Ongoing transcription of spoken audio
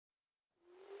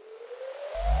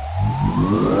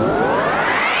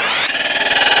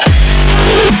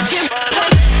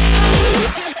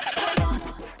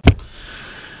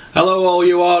Hello all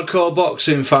you hardcore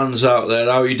boxing fans out there,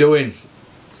 how are you doing?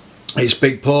 It's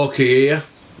Big Porky here,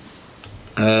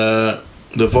 the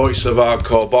voice of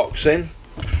hardcore boxing.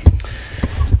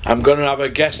 I'm going to have a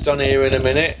guest on here in a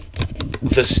minute,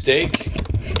 the Stig,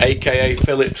 aka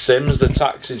Philip Sims, the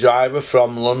taxi driver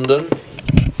from London.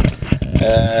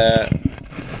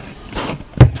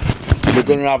 We're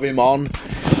going to have him on.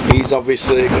 He's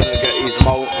obviously going to get his he's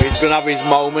going to have his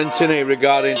moment in here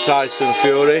regarding Tyson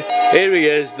Fury. Here he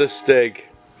is, the Stig.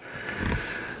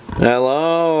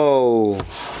 Hello.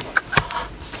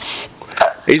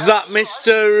 Is that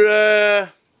Mr.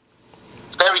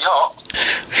 Very hot.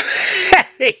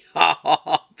 Very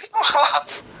hot.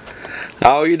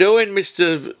 How are you doing,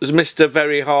 Mr.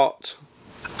 Very Hot?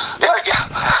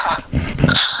 Yeah.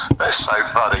 That's so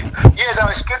funny. Yeah, no,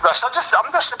 it's good, Russ. I'm just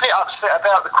a bit upset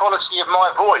about the quality of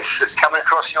my voice that's coming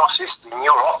across your system in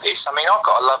your office. I mean, I've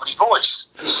got a lovely voice.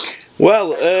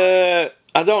 Well,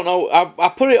 I don't know. I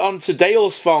put it onto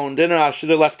Dale's phone, didn't I? I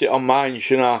should have left it on mine,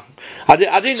 shouldn't I? I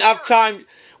didn't have time.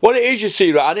 What it is, you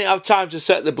see, right? I didn't have time to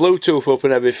set the Bluetooth up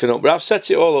and everything up, but I've set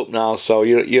it all up now, so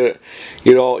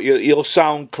you'll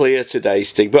sound clear today,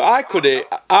 Stig. But I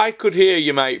could hear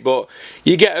you, mate. But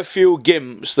you get a few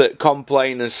gimps that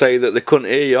complain and say that they couldn't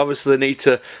hear you. Obviously, they need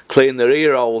to clean their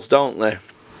ear holes, don't they?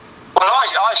 Well,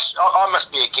 I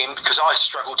must be a gimp because I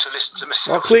struggle to listen to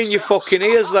myself. Well, clean your fucking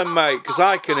ears then, mate, because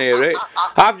I can hear it.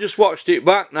 I've just watched it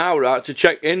back now, right, to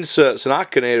check inserts, and I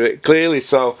can hear it clearly,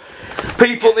 so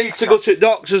people need to go to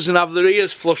doctors and have their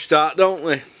ears flushed out, don't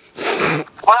they?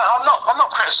 Well, I'm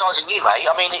not criticising you, mate.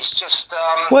 I mean, it's just...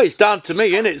 Well, it's down to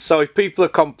me, innit? So if people are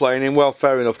complaining, well,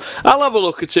 fair enough. I'll have a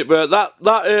look at it, but that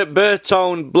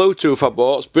Bertone Bluetooth I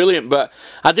bought's brilliant, but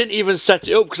I didn't even set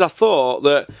it up because I thought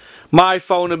that my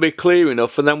phone would be clear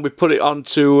enough, and then we put it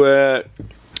onto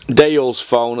Dale's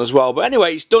phone as well. But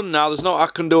anyway, it's done now. There's nothing I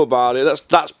can do about it.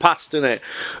 That's past, isn't it?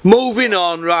 Moving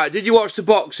on, right. Did you watch the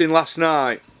boxing last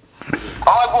night?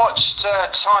 I watched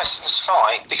Tyson's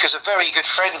fight because a very good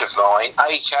friend of mine,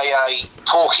 aka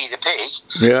Porky the Pig,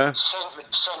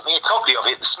 sent me a copy of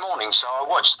it this morning, so I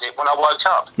watched it when I woke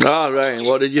up. Oh, right.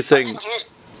 What did you think?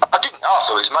 I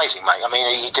thought it was amazing, mate. I mean,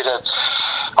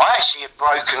 I actually had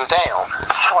broken down,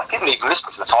 so I didn't even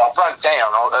listen to the fight. I broke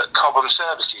down at Cobham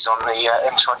Services on the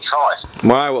M25.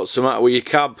 Why? What's the matter with your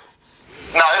cab?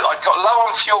 No, I got low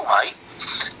on fuel, mate,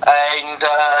 and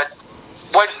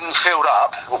went and filled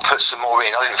up, or put some more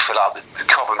in. I didn't fill up. The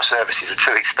Cobham Services are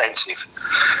too expensive,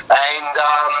 and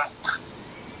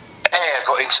air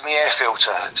got into my air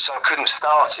filter, so I couldn't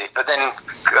start it. But then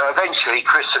eventually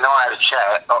Chris and I had a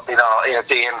chat in a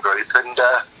DM group, and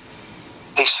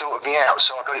he sorted me out,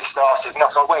 so I got it started, and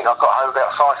off I went. I got home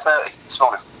about 5:30 this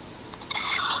morning.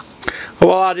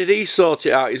 Well, how did he sort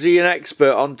it out? Is he an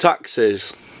expert on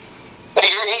taxis?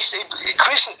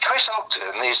 Chris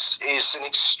Ogden is an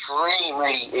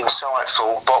extremely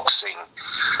insightful boxing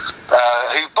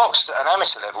who boxed at an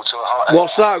amateur level to a high.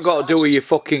 What's that got to do with your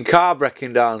fucking car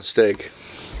breaking down, Stig?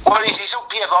 Well, he's a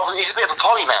bit of a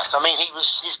polymath. I mean,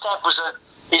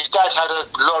 his dad had a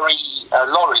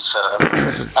lorry firm,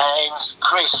 and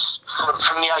Chris,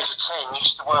 from the age of 10,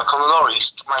 used to work on the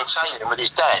lorries, maintaining them with his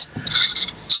dad.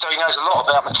 So he knows a lot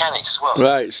about mechanics as well.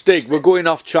 Right, Stig, we're going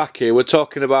off track here. We're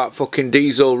talking about fucking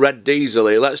red diesel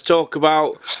here. Let's talk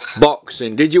about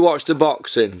boxing. Did you watch the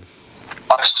boxing?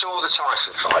 I saw the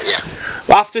Tyson fight,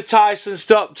 yeah. After Tyson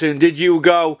stopped him, did you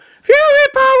go, Fury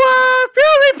power,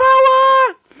 Fury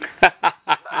power?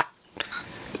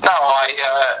 No, I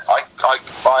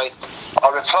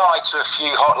replied to a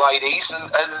few hot ladies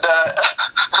and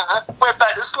went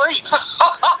back to sleep.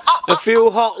 A few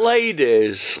hot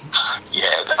ladies?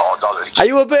 Yeah, not really. Are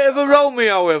you a bit of a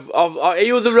Romeo are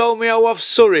you the Romeo of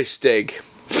Surrey, Stig?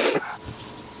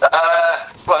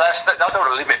 Well, I don't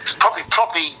want to limit.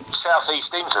 Probably South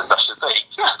East England, I should be.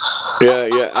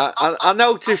 Yeah. I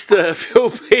noticed a few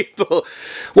people.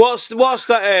 What's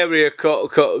that area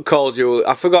called? You?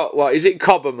 I forgot. What is it?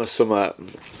 Cobham or something?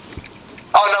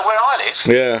 Oh no, where I live.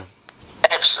 Yeah.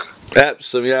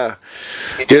 Epsom, yeah.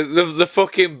 The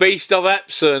fucking beast of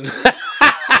Epsom.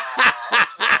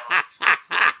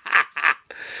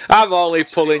 I'm only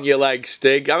pulling your leg,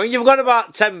 Stig. I mean, you've got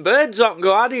about 10 birds on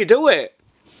go. How do you do it?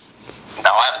 No,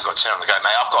 I haven't got 10 on the go,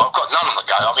 mate. I've got none on the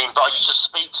go. I mean, but you just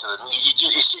speak to them.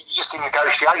 You're just in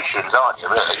negotiations, aren't you,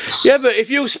 really? Yeah, but if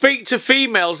you speak to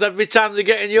females every time they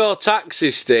get in your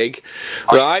taxi, Stig,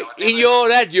 right, in your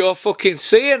head you're fucking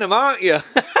seeing them, aren't you?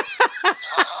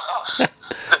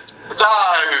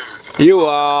 No. You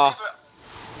are.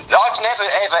 I've I'd never,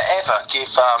 ever, ever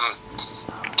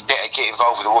get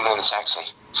involved with a woman in a taxi.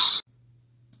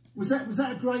 Was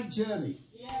that a great journey?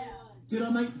 Yeah. Did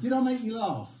I make you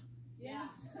laugh? Yeah.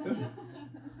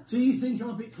 Do you think I'm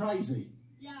a bit crazy?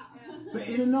 Yeah. But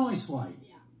in a nice way?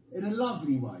 Yeah. In a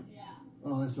lovely way? Yeah.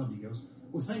 Oh, that's lovely, girls.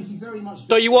 Well, thank you very much.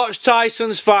 So you watched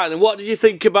Tyson's fight, and what did you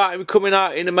think about him coming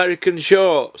out in American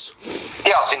shorts?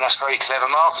 Yeah, I think that's very clever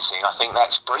marketing. I think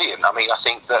that's brilliant. I mean, I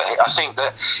think that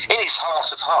in its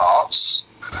heart of hearts,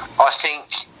 I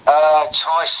think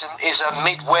Tyson is a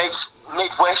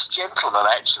Midwest gentleman,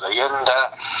 actually, and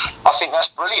I think that's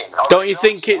brilliant. Don't you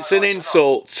think it's an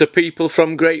insult to people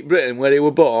from Great Britain where he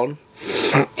were born?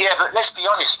 Yeah, but let's be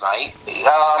honest, mate.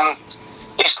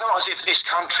 It's not as if this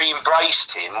country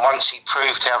embraced him once he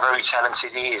proved how very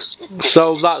talented he is.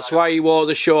 So that's why he wore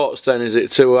the shorts then, is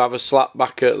it, to have a slap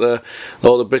back at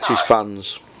all the British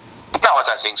fans? No, I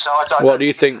don't think so. What do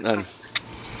you think then?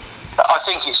 I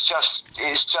think it's just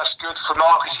good for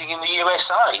marketing in the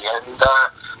USA, and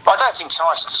I don't think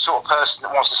Tyson's the sort of person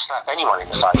that wants to slap anyone in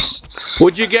the face.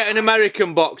 Would you get an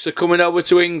American boxer coming over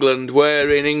to England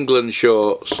wearing England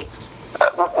shorts?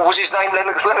 Was his name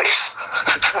Lennox Lewis?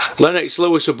 Lennox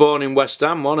Lewis was born in West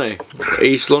Ham, wasn't he?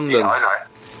 East London. Yeah, I know.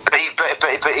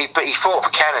 But he fought for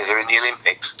Canada in the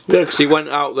Olympics. Yeah, because he went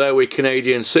out there with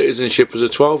Canadian citizenship as a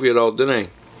 12-year-old, didn't he?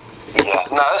 Yeah,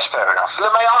 no, that's fair enough.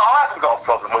 Look, mate, I haven't got a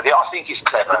problem with it. I think it's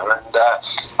clever, and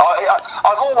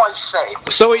I've always said...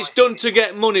 So it's done to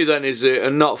get money then, is it,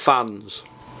 and not fans?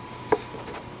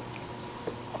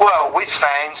 Well, with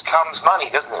fans comes money,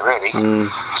 doesn't it, really?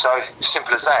 So,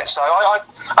 simple as that. So,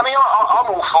 I'm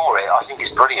all for it. I think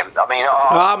it's brilliant. I mean...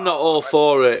 I'm not all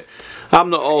for it. I'm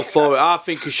not all for it. I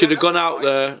think he should have gone out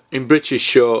there in British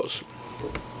shorts.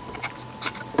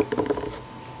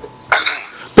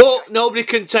 But nobody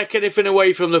can take anything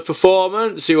away from the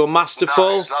performance. He was masterful.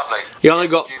 No, it was lovely. He only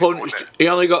got punched. He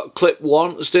only got clipped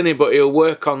once, didn't he? But he'll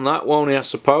work on that, won't he? I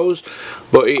suppose.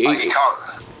 But he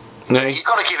can't. No. You've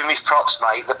got to give him his props,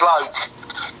 mate. The bloke,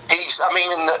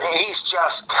 he's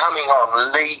just coming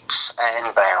on leaps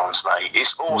and bounds, mate.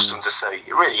 It's awesome to see.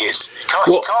 It really is.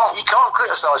 You can't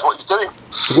criticise what he's doing.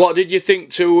 What did you think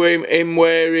to him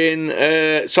wearing?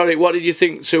 What did you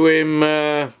think to him?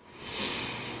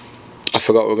 I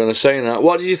forgot what we were going to say now.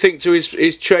 What did you think to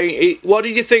his train? What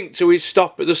did you think to his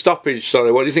stoppage?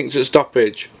 Sorry, what do you think to the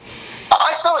stoppage?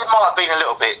 I thought it might have been a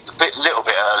little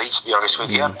bit early, to be honest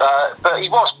with you. But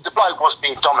the bloke was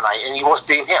being dominated and he was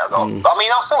being hit a lot. I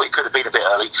mean, I thought it could have been a bit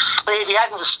early. But if he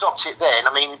hadn't have stopped it then,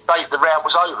 I mean, the round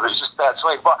was over. It was just about to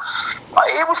end. But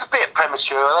it was a bit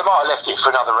premature. They might have left it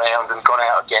for another round and gone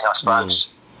out again, I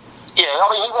suppose. Yeah, I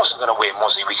mean, he wasn't going to win,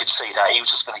 was he? We could see that. He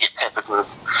was just going to get peppered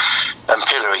and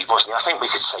pilloried, wasn't he? I think we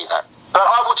could see that. But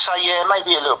I would say, yeah,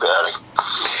 maybe a little bit early.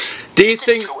 Do you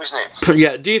think? Isn't it?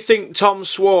 Yeah. Do you think Tom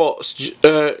Schwartz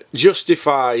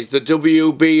justifies the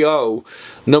WBO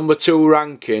 #2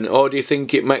 ranking, or do you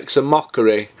think it makes a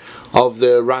mockery of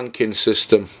the ranking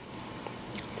system?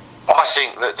 I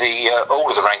think that all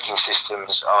of the ranking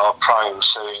systems are prone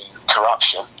to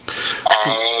corruption,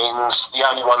 and the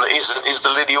only one that isn't is the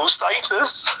lineal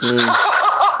status.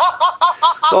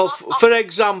 Well, for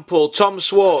example, Tom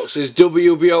Schwartz is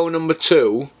WBO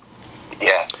 #2.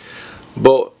 Yeah.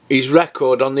 But his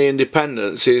record on the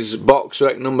independents is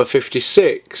BoxRec number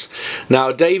 56.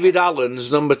 Now, David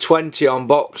Allen's number 20 on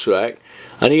BoxRec,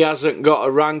 and he hasn't got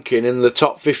a ranking in the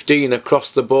top 15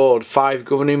 across the board, 5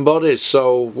 governing bodies.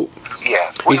 So,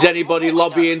 yeah. Is anybody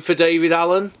lobbying for David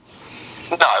Allen?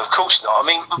 No, of course not. I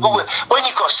mean, when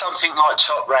you've got something like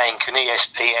Top Rank and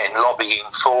ESPN lobbying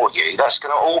for you, that's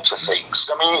going to alter things.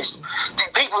 I mean,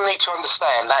 people need to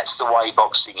understand that's the way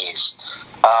boxing is.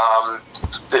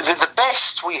 The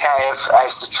best we have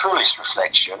as the truest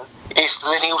reflection is the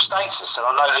lineal status, and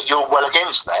I know that you're well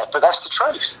against that, but that's the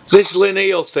truth. This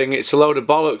lineal thing, it's a load of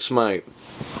bollocks, mate.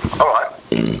 Alright.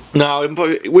 Now,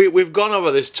 we've gone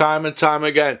over this time and time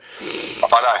again.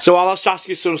 I know. So I'll just ask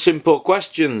you some simple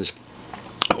questions.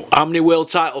 How many world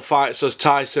title fights has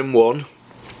Tyson won?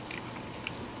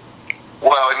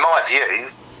 Well, in my view,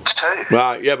 2.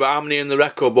 Right, yeah, but how many in the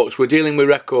record books? We're dealing with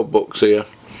record books here.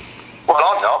 Well,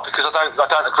 I'm not, because I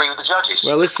don't agree with the judges.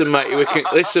 Well, listen,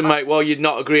 mate. Well, you'd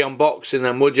not agree on boxing,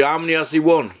 then, would you? How many has he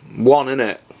won? 1,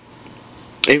 innit?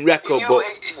 In record book.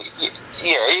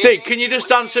 Yeah. Stig, can you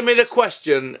just answer me the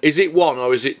question? Is it 1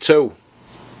 or is it 2?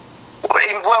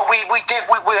 Well, we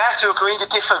have to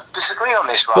disagree on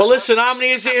this, right? Well, listen, how many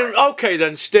is it in... Okay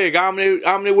then, Stig, how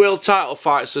many world title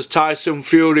fights has Tyson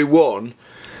Fury won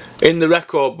in the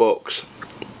record books?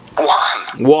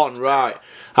 1. 1, right.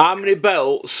 How many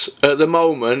belts at the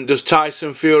moment does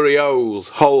Tyson Fury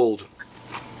hold?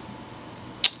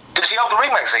 Does Does he hold the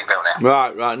Ring magazine belt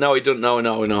now? Right. No, he doesn't.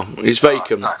 No. He's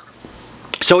vacant. No.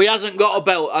 So he hasn't got a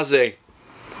belt, has he?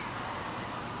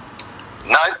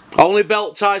 No. Only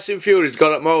belt Tyson Fury's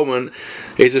got at the moment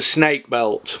is a snake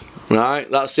belt. Right?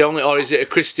 That's the only, or is it a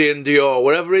Christian Dior?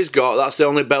 Whatever he's got, that's the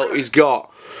only belt he's got.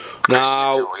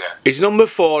 Now, Dior, yeah. he's number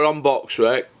 4 on box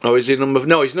rec. Or is he number...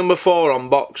 No, he's number 4 on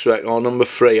box rec. Or number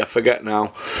 3, I forget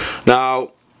now.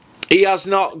 Now, he has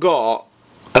not got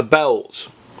a belt.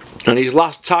 And his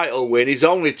last title win, his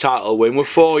only title win, was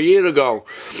 4 years ago.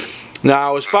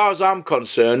 Now, as far as I'm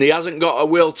concerned, he hasn't got a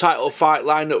world title fight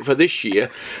lined up for this year.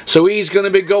 So he's going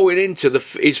to be going into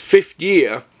his 5th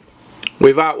year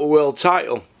without a world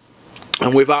title.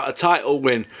 And without a title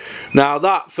win. Now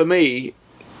that, for me,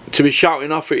 to be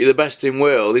shouting off at you the best in the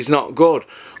world is not good.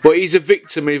 But he's a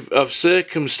victim of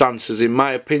circumstances, in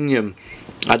my opinion.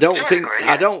 I don't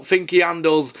think he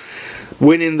handled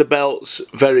winning the belts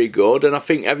very good, and I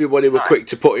think everybody were quick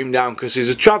to put him down because he's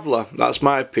a traveller. That's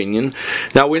my opinion.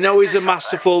 Now we know he's a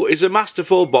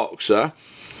masterful boxer,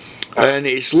 and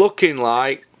it's looking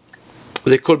like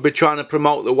they could be trying to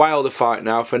promote the Wilder fight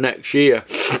now for next year.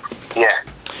 Yeah.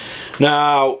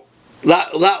 Now,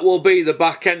 that will be the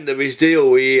back end of his deal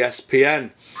with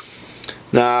ESPN.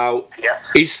 Now,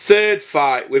 his 3rd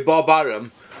fight with Bob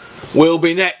Arum will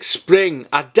be next spring.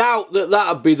 I doubt that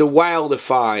that'll be the Wilder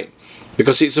fight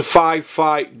because it's a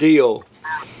 5-fight deal.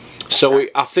 So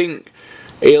I think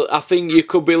you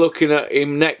could be looking at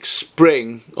him next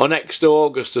spring or next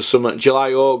August or something,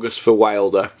 July, August for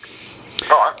Wilder.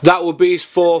 Right. That would be his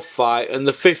 4th fight, and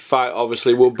the 5th fight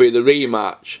obviously will be the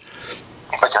rematch.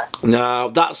 Okay. Now,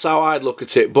 that's how I'd look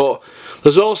at it, but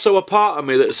there's also a part of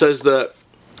me that says that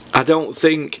I don't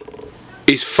think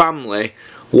his family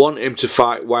want him to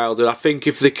fight Wilder. I think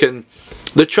if they can,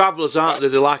 the travellers aren't they?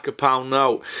 They're like a pound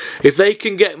note. If they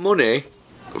can get money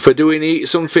for doing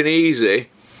something easy,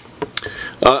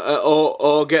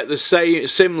 or get the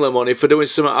similar money for doing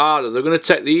something harder, they're going to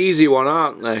take the easy one,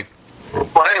 aren't they?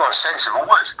 Well, anyone sensible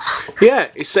would. Yeah,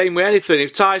 it's the same with anything.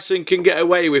 If Tyson can get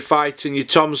away with fighting your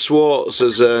Tom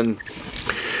Schwartzers and,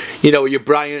 you know, your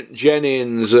Bryant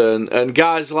Jennings and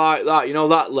guys like that, you know,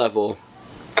 that level.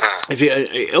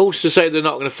 Who's to say they're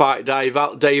not going to fight Dave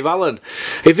Allen?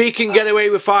 If he can get away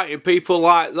with fighting people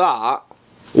like that,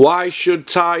 why should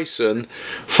Tyson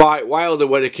fight Wilder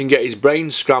where he can get his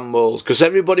brain scrambled? Because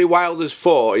everybody Wilder's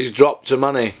fought, he's dropped to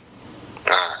money.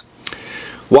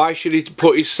 Why should he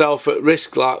put himself at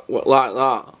risk like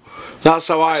that? That's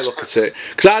how I look at it.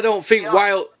 Because I don't think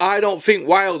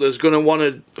Wilder's going to want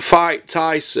to fight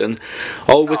Tyson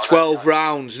over 12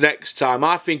 rounds next time.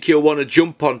 I think he'll want to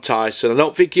jump on Tyson. I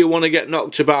don't think he'll want to get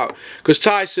knocked about. Because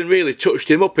Tyson really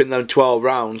touched him up in them 12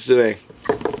 rounds, didn't he?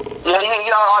 Yeah,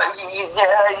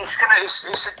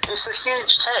 it's a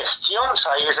huge test.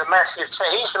 Deontay is a massive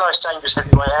test. He's the most dangerous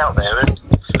heavyweight out there, and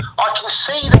I can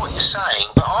see what you're saying,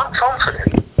 but I'm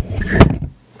confident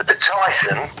that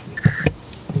Tyson,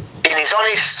 in his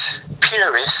honest,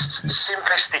 purist,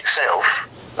 simplistic self,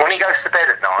 when he goes to bed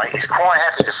at night, he's quite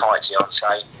happy to fight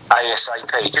Deontay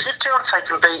ASAP. Because if Deontay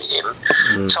can beat him,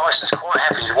 Tyson's quite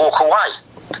happy to walk away.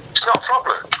 It's not a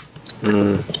problem.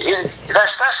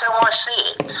 That's how I see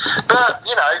it. But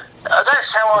you know,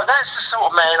 that's the sort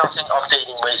of man I think I'm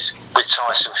dealing with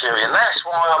Tyson Fury, and that's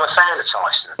why I'm a fan of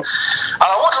Tyson. And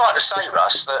I would like to say,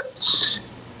 Russ, that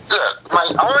look,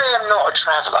 mate, I am not a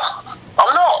traveller.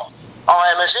 I'm not.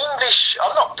 I am as English.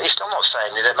 I'm not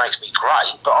saying that makes me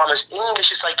great, but I'm as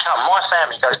English as they come. My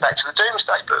family goes back to the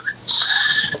Doomsday Book.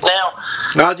 Now,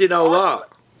 how do you know that?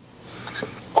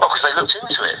 Well, because they looked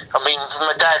into it. I mean,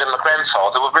 my dad and my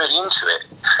grandfather were really into it.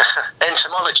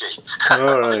 Entomology.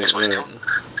 All right, that's what it's called.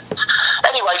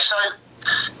 Anyway, so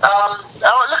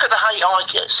look at the hate I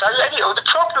get. So anyway, the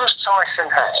problems Tyson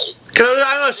had. Can I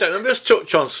hang on a second? Let me just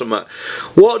touch on something.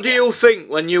 What do you think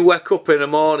when you wake up in the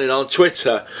morning on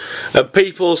Twitter and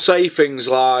people say things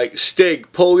like,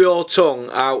 "Stig, pull your tongue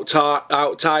out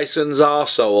Tyson's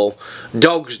arsehole.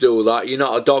 Dogs do that. You're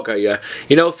not a dog, are you?"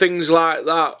 You know, things like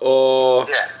that, or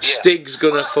Stig's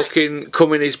gonna fucking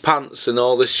come in his pants and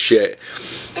all this shit.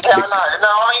 Yeah, no. I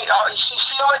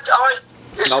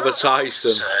Over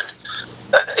Tyson.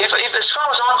 If as far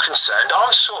as I'm concerned,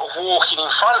 I'm sort of walking in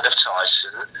front of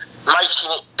Tyson, making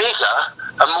it bigger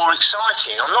and more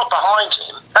exciting. I'm not behind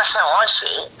him. That's how I see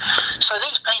it. So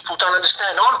these people don't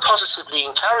understand. I'm positively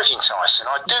encouraging Tyson.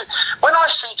 I do. When I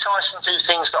see Tyson do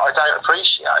things that I don't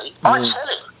appreciate, I tell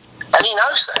him. And he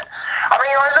knows that. I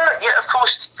mean, of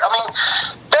course, I mean,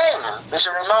 Ben is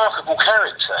a remarkable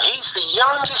character. He's the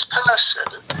youngest person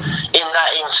in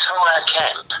that entire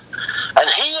camp. And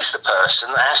he is the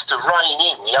person that has to rein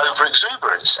in the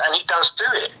over-exuberance, and he does do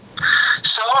it.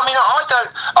 So, I mean,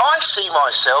 I see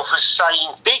myself as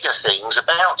saying bigger things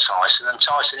about Tyson than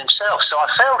Tyson himself. So I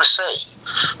fail to see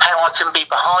how I can be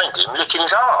behind him licking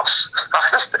his arse.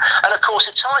 And of course,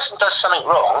 if Tyson does something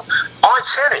wrong, I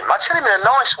tell him in a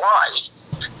nice way.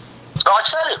 I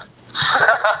tell him.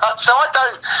 So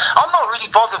I'm not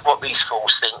really bothered what these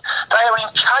fools think. They are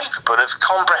incapable of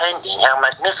comprehending how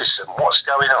magnificent what's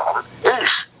going on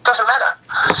is. Doesn't matter.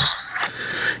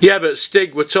 Yeah, but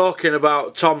Stig, we're talking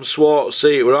about Tom Swartz.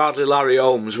 It were hardly Larry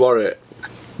Holmes, were it?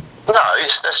 No,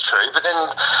 that's true. But then,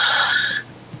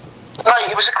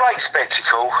 mate, it was a great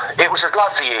spectacle. It was a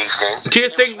lovely evening. Do you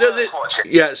think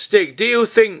that Stig? Do you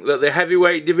think that the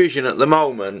heavyweight division at the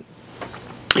moment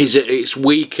is at its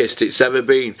weakest it's ever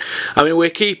been? I mean, we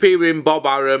keep hearing Bob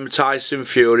Arum, Tyson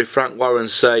Fury, Frank Warren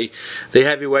say the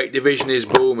heavyweight division is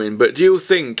booming, but do you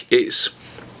think it's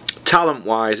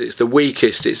talent-wise it's the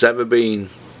weakest it's ever been?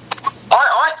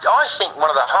 I think one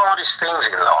of the hardest things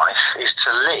in life is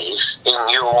to live in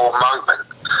your moment,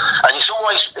 and it's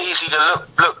always easy to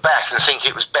look back and think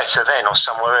it was better then or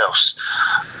somewhere else.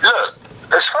 Look,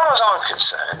 as far as I'm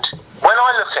concerned, when I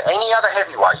look at any other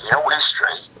heavyweight in all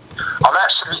history, I'm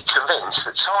absolutely convinced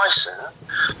that Tyson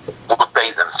would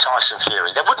beat them, Tyson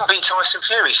Fury. They wouldn't beat Tyson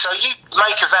Fury, so you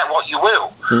make of that what you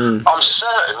will. I'm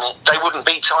certain they wouldn't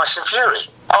beat Tyson Fury.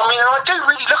 I mean, and I do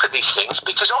really look at these things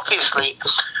because obviously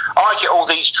I get all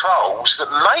these trolls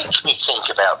that make me think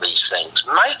about these things,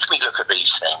 make me look at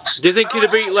these things. Do you think he'd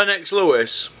have beat Lennox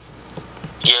Lewis?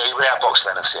 Yeah, he would outbox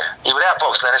Lennox, yeah. He would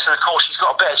outbox Lennox, and of course he's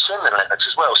got a better chin than Lennox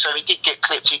as well, so he did get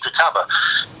clipped, he'd recover.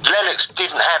 Lennox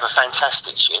didn't have a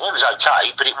fantastic chin. It was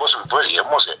okay, but it wasn't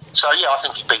brilliant, was it? So yeah, I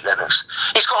think he beat Lennox.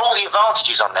 He's got all the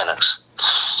advantages on Lennox.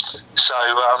 So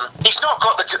he's not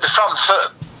got the front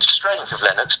foot strength of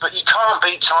Lennox, but you can't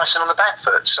beat Tyson on the back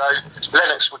foot, so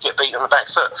Lennox would get beat on the back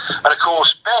foot. And of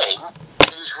course Ben,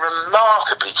 who's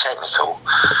remarkably technical,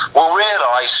 will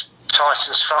realise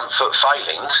Tyson's front foot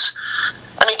failings,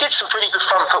 and he did some pretty good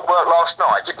front foot work last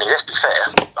night, didn't he? Let's be fair.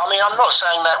 I mean, I'm not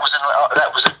saying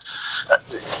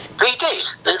he did.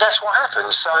 That's what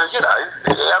happens. So you know,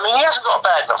 I mean, he hasn't got a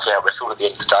bad knockout record at the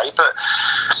end of the day, but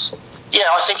yeah,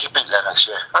 I think he beat Lennox.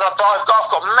 Yeah, and I've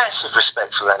got massive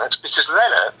respect for Lennox because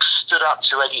Lennox stood up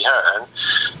to Eddie Hearn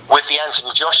with the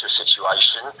Anthony Joshua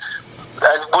situation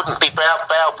and wouldn't be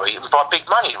browbeaten by big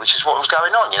money, which is what was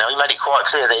going on. You know, he made it quite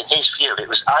clear that in his view it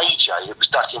was AJ that was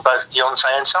ducking both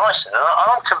Deontay and Tyson, and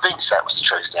I'm convinced that was the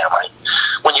truth now, mate.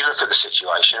 When you look at the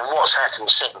situation and what's happened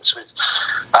since with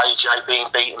AJ being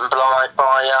beaten by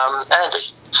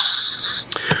Andy.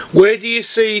 Where do you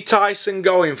see Tyson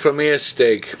going from here,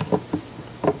 Stig?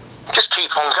 Just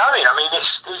keep on going. I mean,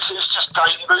 it's just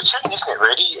daily routine, isn't it,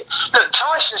 really? Look,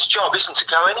 Tyson's job isn't to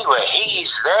go anywhere. He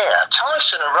is there.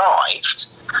 Tyson arrived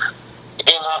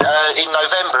in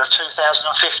November of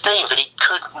 2015, but he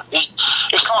couldn't.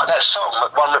 It's like that song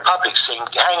that One Republic sing,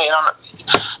 hanging on a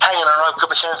rope, got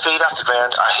my 10 feet off the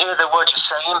ground. I hear the words you're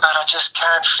saying, but I just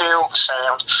can't feel the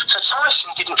sound. So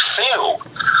Tyson didn't feel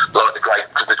like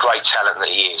the great talent that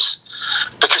he is,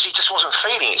 because he just wasn't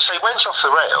feeling it. So he went off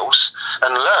the rails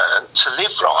and learned to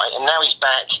live right, and now he's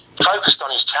back, focused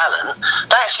on his talent.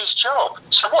 That's his job.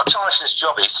 So what Tyson's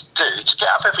job is to do, to get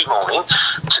up every morning,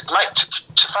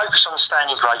 to focus on staying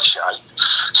in great shape,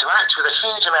 to act with a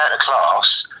huge amount of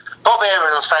class. Bob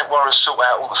Arum and Frank Warren sort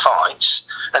out all the fights,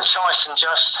 and Tyson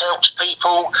just helps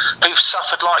people who've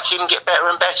suffered like him get better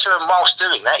and better, and whilst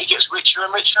doing that, he gets richer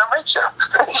and richer and richer.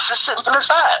 It's as simple as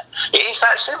that. It is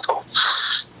that simple.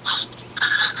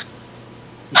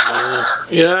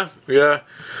 Yeah.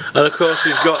 And of course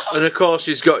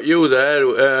he's got you there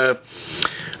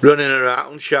running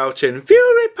around shouting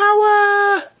Fury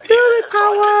power, Fury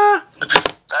power.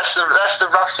 That's the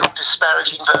Russell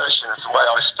disparaging version of the way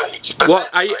I speak.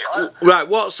 But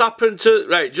what's happened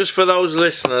to just for those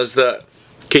listeners that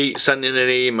keep sending in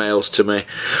emails to me,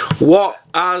 what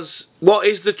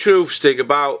is the truth, Stig,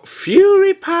 about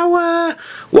Fury power?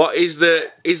 What is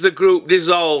the group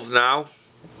dissolved now?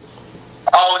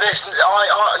 Oh, the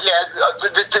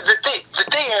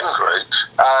DM group.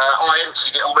 I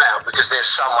emptied it all out because there's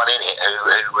someone in it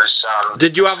who was.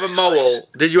 Did you have a mole?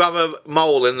 Did you have a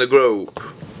mole in the group?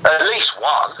 At least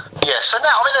one. Yeah. So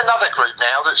now I'm in another group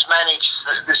now that's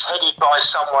headed by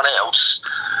someone else.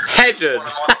 Headed.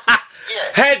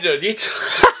 Yeah. Headed. He's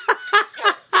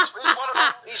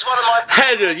one of my.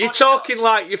 Headed. You're talking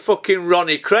like you're fucking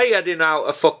Ronnie Cray heading out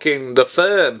of fucking the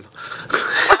firm.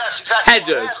 Well, that's exactly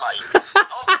Headed. what I am, mate.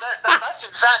 That's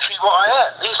exactly what I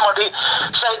am. He's my.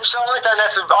 So I don't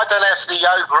have the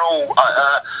overall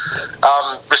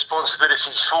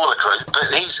responsibilities for the group, but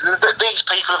these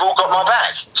people have all got my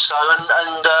back. So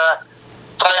and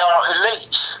They are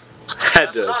elite.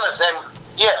 Headed.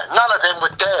 None of them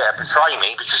would dare betray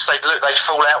me because they'd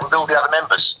fall out with all the other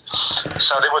members.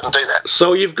 So they wouldn't do that.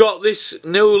 So you've got this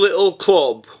new little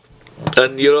club,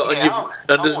 and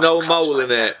there's no mole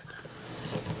in it.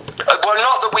 Well,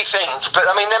 not that we think, but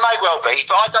I mean there may well be,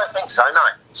 but I don't think so. No,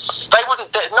 they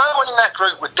wouldn't. No one in that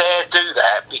group would dare do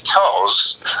that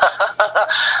because.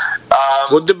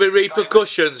 Would there be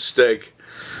repercussions, Stig?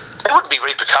 There wouldn't be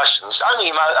repercussions, only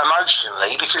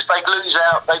emotionally, because they'd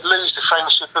lose the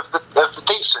friendship of the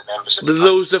decent members. They'd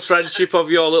lose the friendship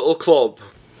of your little club.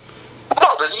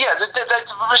 Not the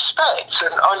respect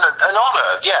and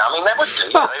honour. Yeah, I mean they would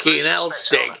do. Fucking hell,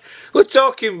 Stig. We're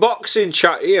talking boxing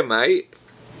chat here, mate.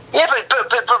 Yeah,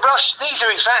 but Russ, these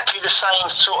are exactly the same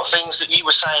sort of things that you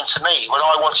were saying to me when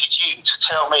I wanted you to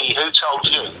tell me who told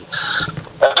you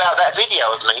about that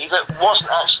video of me that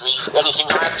wasn't actually anything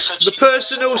I had said to you. The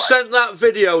person who sent that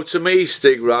video to me,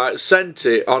 Stig, right, sent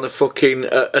it on a fucking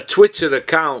a Twitter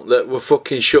account that were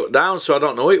fucking shut down, so I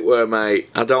don't know who it were, mate.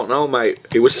 I don't know, mate.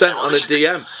 It was sent on a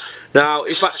DM. Now,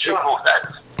 if I...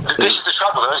 This is the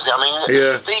trouble, though, isn't it? I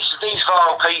mean, these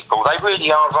vile people, they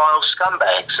really are vile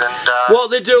scumbags. And what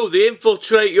they do, they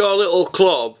infiltrate your little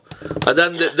club, and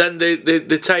then they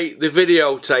take the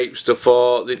videotape stuff,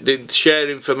 or they share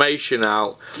information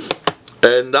out,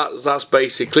 and that's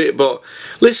basically it. But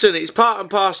listen, it's part and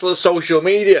parcel of social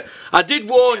media. I did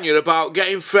warn you about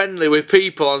getting friendly with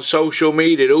people on social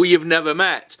media who you've never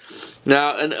met,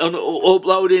 now, and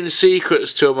uploading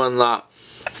secrets to them and that.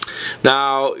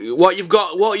 Now, what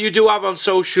you do have on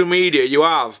social media, you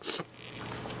have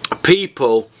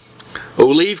people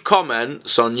who leave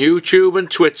comments on YouTube and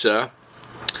Twitter,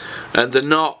 and they're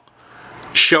not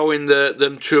showing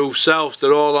them true selves.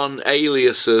 They're all on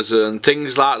aliases and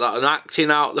things like that, and acting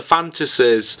out the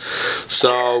fantasies.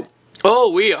 So,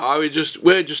 we're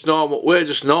just normal. We're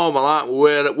just normal, aren't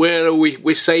we? Where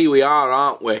we say we are,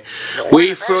 aren't we?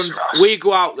 We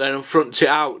go out there and front it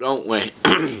out, don't we?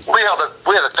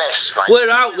 We're the best, right? We're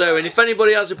out there, and if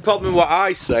anybody has a problem with what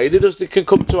I say, they can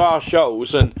come to our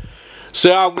shows and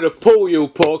say, I'm going to pull you,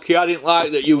 Pokey. I didn't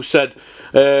like that you said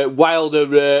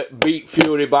Wilder beat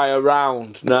Fury by a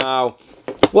round. Now,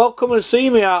 well, come and see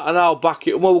me out and I'll back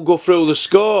it, and we'll go through the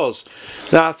scores.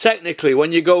 Now, technically,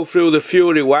 when you go through the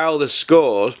Fury Wilder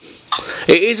scores,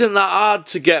 it isn't that hard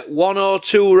to get 1 or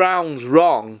 2 rounds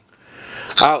wrong.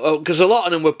 Because a lot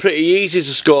of them were pretty easy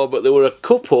to score, but there were a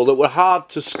couple that were hard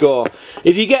to score.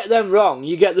 If you get them wrong,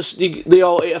 you get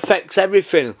it affects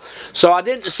everything. So I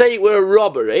didn't say it were a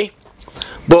robbery,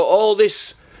 but all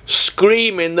this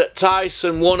screaming that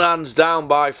Tyson won hands down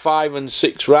by 5 and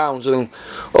 6 rounds, and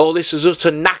all this is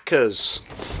utter knackers.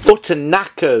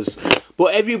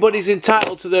 But everybody's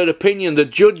entitled to their opinion. The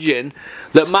judging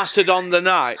that mattered on the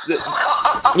night.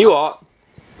 You what?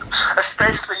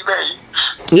 Especially me.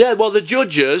 Yeah, well, the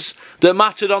judges that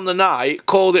mattered on the night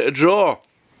called it a draw,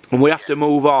 and we have to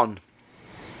move on.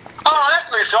 Oh, I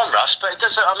have moved on, Russ, but it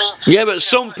doesn't, I mean... Yeah, but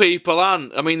some people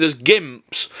aren't. I mean, there's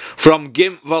gimps from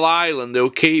Gimpville Island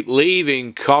who keep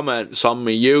leaving comments on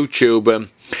my YouTube, and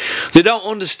they don't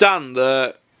understand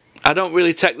that I don't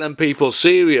really take them people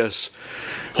serious.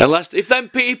 Unless, if them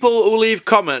people who leave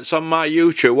comments on my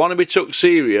YouTube want to be took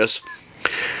serious,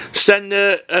 send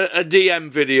a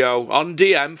DM video. On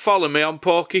DM, follow me on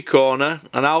Porky Corner,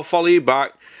 and I'll follow you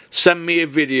back. Send me a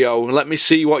video and let me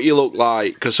see what you look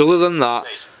like, because other than that,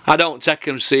 I don't take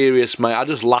them serious, mate. I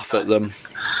just laugh at them.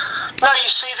 No, you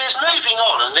see, there's moving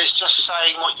on, and there's just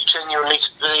saying what you genuinely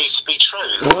believe to be true.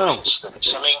 For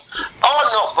instance, I mean,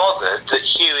 I'm not bothered that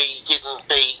Huey didn't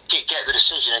get the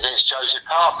decision against Joseph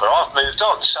Parker. I've moved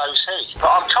on, so's he. But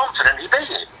I'm confident he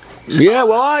beat him. Yeah,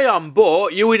 well, I am,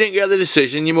 but Huey didn't get the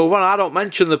decision. You move on. I don't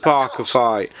mention the Parker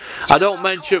fight. I don't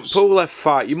mention Pulev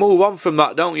fight. You move on from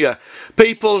that, don't you?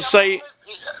 People say,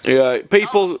 yeah,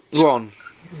 people go on.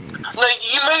 No,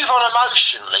 you move on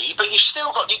emotionally, but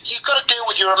you've got to deal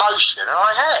with your emotion, and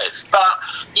I have. But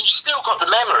you've still got the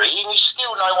memory, and you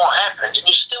still know what happened, and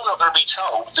you're still not going to be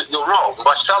told that you're wrong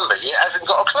by somebody that hasn't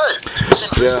got a clue.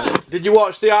 Simple as that. Did you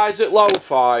watch the Isaac Lowe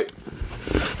fight?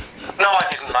 No, I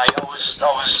didn't, mate. I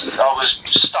was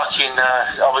stuck in.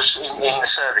 I was in the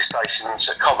service stations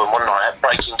at Cobham one night,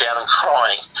 breaking down and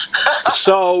crying.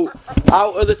 So,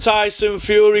 out of the Tyson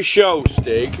Fury show,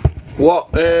 Stig,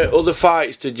 what other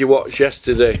fights did you watch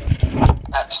yesterday?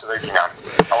 Absolutely none.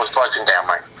 I was broken down,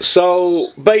 mate.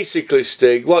 So, basically,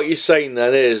 Stig, what you're saying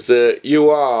then is that you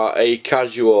are a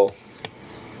casual.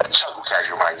 A total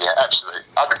casual, mate. Yeah, absolutely,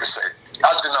 100%.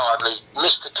 Undeniably,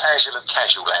 Mr. Casual of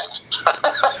Casual Land.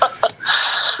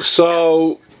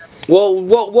 So, Well,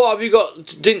 what have you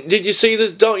got? Did you see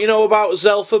this? Don't you know about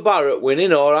Zelfa Barrett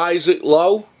winning or Isaac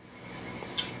Lowe?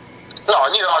 No, I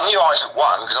knew Isaac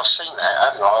won because I've seen that,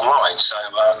 haven't I, online. So.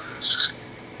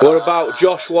 What about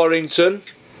Josh Warrington?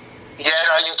 Yeah,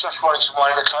 no, Josh Warrington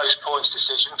won in a close points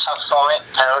decision. Tough fight,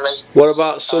 apparently. What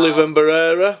about Sullivan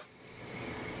Barrera?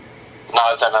 No,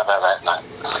 I don't know about that. No.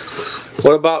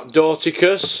 What about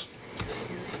Dorticus?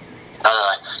 No.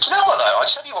 Do you know what though? I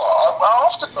tell you what,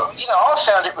 I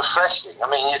found it refreshing. I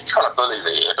mean, you're trying to bully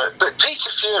me here, but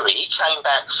Peter Fury, he came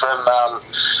back from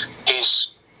his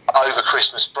over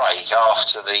Christmas break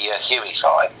after the Huey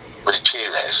fight with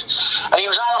Pulev, and he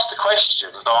was asked a question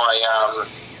by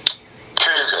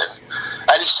Coogan,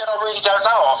 and he said, "I really don't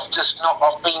know. I've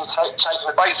been taken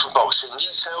away from boxing.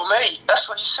 You tell me." That's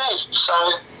what he said. So,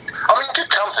 I'm in good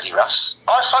company, Russ.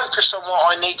 I focus on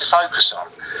what I need to focus on.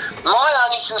 My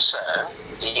only concern,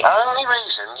 the only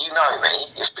reason you know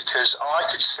me, is because I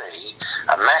could see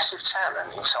a massive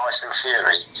talent in Tyson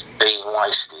Fury being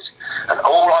wasted. And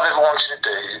all I've ever wanted to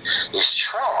do is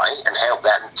try and help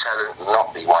that talent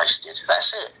not be wasted.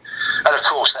 That's it. And of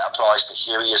course that applies to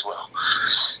Huey as well.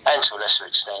 And to a lesser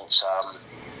extent,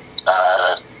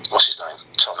 what's his name?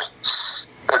 Tommy.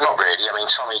 But not really. I mean,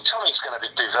 Tommy's going to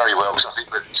do very well because I think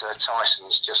that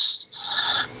Tyson's just...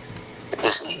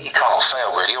 he can't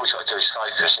fail, really. All he's got to do is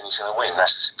focus and he's going to win.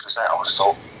 That's as simple as that, I would have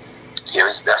thought.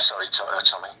 Huey,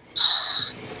 Tommy.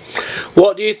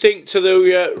 What do you think to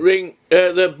the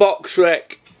the box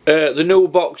rec, the new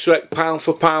box rec pound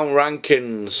for pound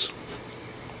rankings?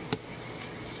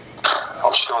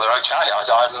 I'm sure they're okay.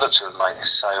 I haven't looked at them, mate.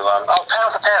 So,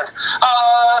 pound for pound.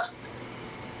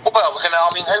 Well, who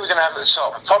are we going to have at the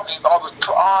top? Probably, I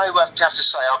would have to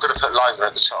say I've got to put Loma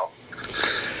at the top.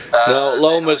 No,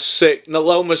 Loma's sixth. No,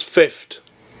 Loma's fifth.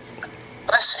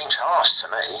 That seems harsh to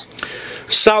me.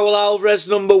 Saul Alvarez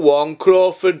number 1,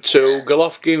 Crawford 2,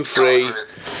 Golovkin 3,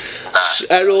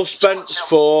 Errol Spence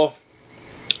 4,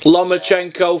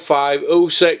 Lomachenko 5,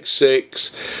 Usyk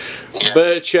 6,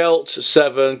 Burchelt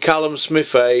 7, Callum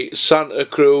Smith 8, Santa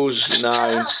Cruz 9,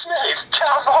 Callum Smith,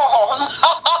 come on!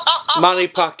 Manny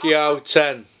Pacquiao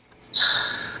 10.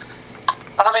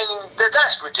 I mean,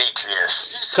 that's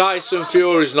ridiculous. Tyson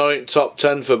Fury's not in top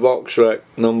 10 for box rec,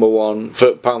 number 1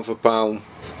 for pound for pound.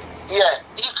 Yeah,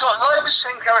 you've got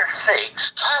Lomachenko at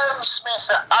 6, Callum Smith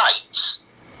at 8.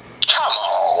 Come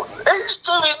on, who's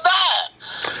doing that?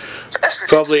 That's ridiculous.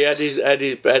 Probably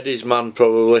Eddie's man,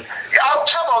 probably. Oh,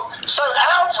 come on. So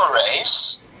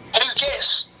Alvarez, who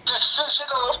gets decision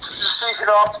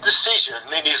after decision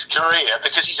in his career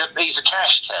because he's a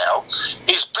cash cow,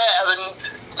 is better than...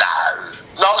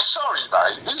 No, I'm sorry,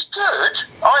 mate. He's good.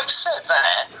 I accept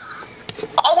that.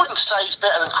 I wouldn't say he's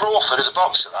better than Crawford as a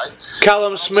boxer, though.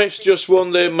 Callum Smith just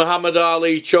won the Muhammad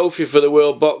Ali trophy for the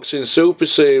World Boxing Super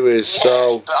Series, yeah,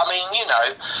 so... but I mean, you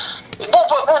know,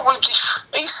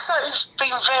 he's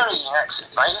been very inactive,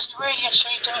 mate. Has he really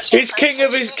achieved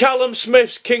anything? Callum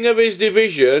Smith's king of his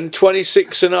division,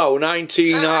 26-0,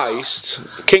 19 iced.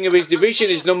 King of his division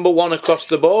is number 1 across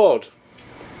the board.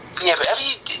 Yeah, but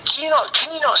can you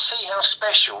not see how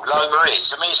special Loma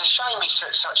is? I mean, it's a shame he's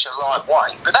such a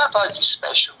lightweight, but that bloke is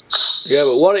special. Yeah,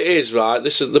 but what it is, right,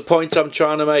 this is the point I'm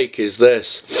trying to make is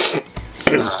this.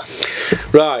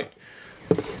 Right,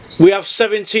 we have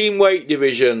 17 weight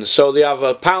divisions, so they have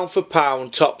a pound for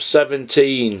pound top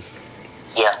 17.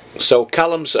 Yeah. So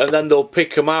and then they'll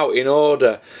pick them out in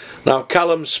order. Now,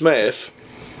 Callum Smith,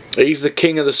 he's the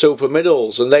king of the super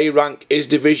middles, and they rank his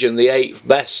division the 8th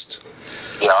best.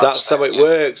 Yeah, that's how it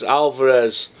works.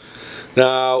 Alvarez.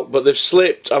 Now, but they've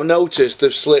slipped, I've noticed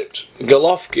they've slipped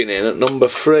Golovkin in at number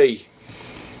 3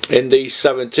 in these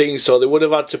 17, so they would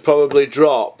have had to probably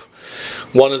drop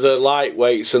one of the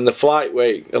lightweights and the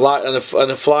flyweight and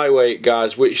the flyweight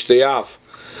guys, which they have.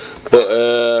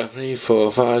 But 3,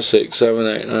 4, 5, 6, 7,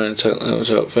 8, 9, 10, 11,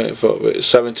 12, 13, 14,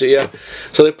 17, yeah.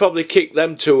 So they've probably kicked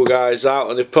them 2 guys out,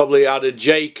 and they've probably added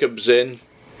Jacobs in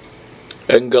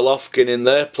and Golovkin in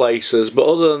their places, but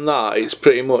other than that it's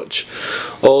pretty much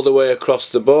all the way across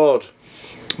the board.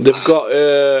 They've got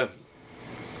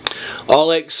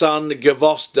Alexander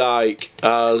Gvozdyk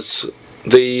as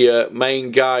the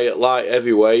main guy at light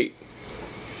heavyweight,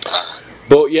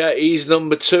 but yet he's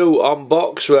number 2 on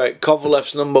box rec.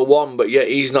 Kovalev's number 1, but yet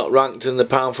he's not ranked in the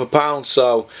pound for pound.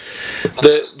 So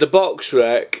the box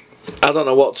rec, I don't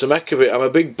know what to make of it. I'm a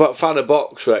big fan of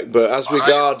box rec, but as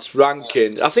regards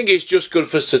ranking, I think it's just good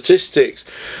for statistics.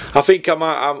 I think I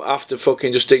might have to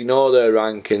fucking just ignore their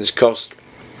rankings, because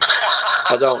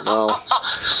I don't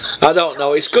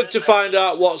know. It's good to find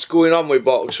out what's going on with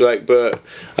box rec, but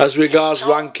as regards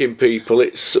ranking people,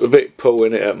 it's a bit poo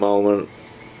in it at the moment.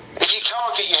 if you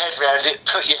can't get your head around it,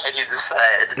 put your head in the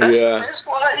sand. That's the best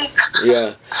way.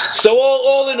 Yeah. So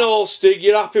all in all, Stig,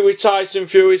 you're happy with Tyson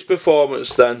Fury's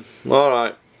performance then? All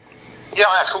right. Yeah,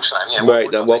 of course I am. Yeah.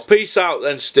 Right then. Well, peace out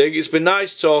then, Stig. It's been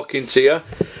nice talking to you.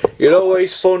 You're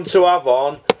always fun to have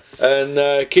on,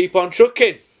 and keep on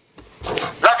trucking.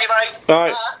 Love you, mate. All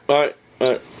right. All right. All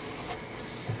right.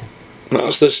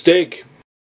 That's the Stig.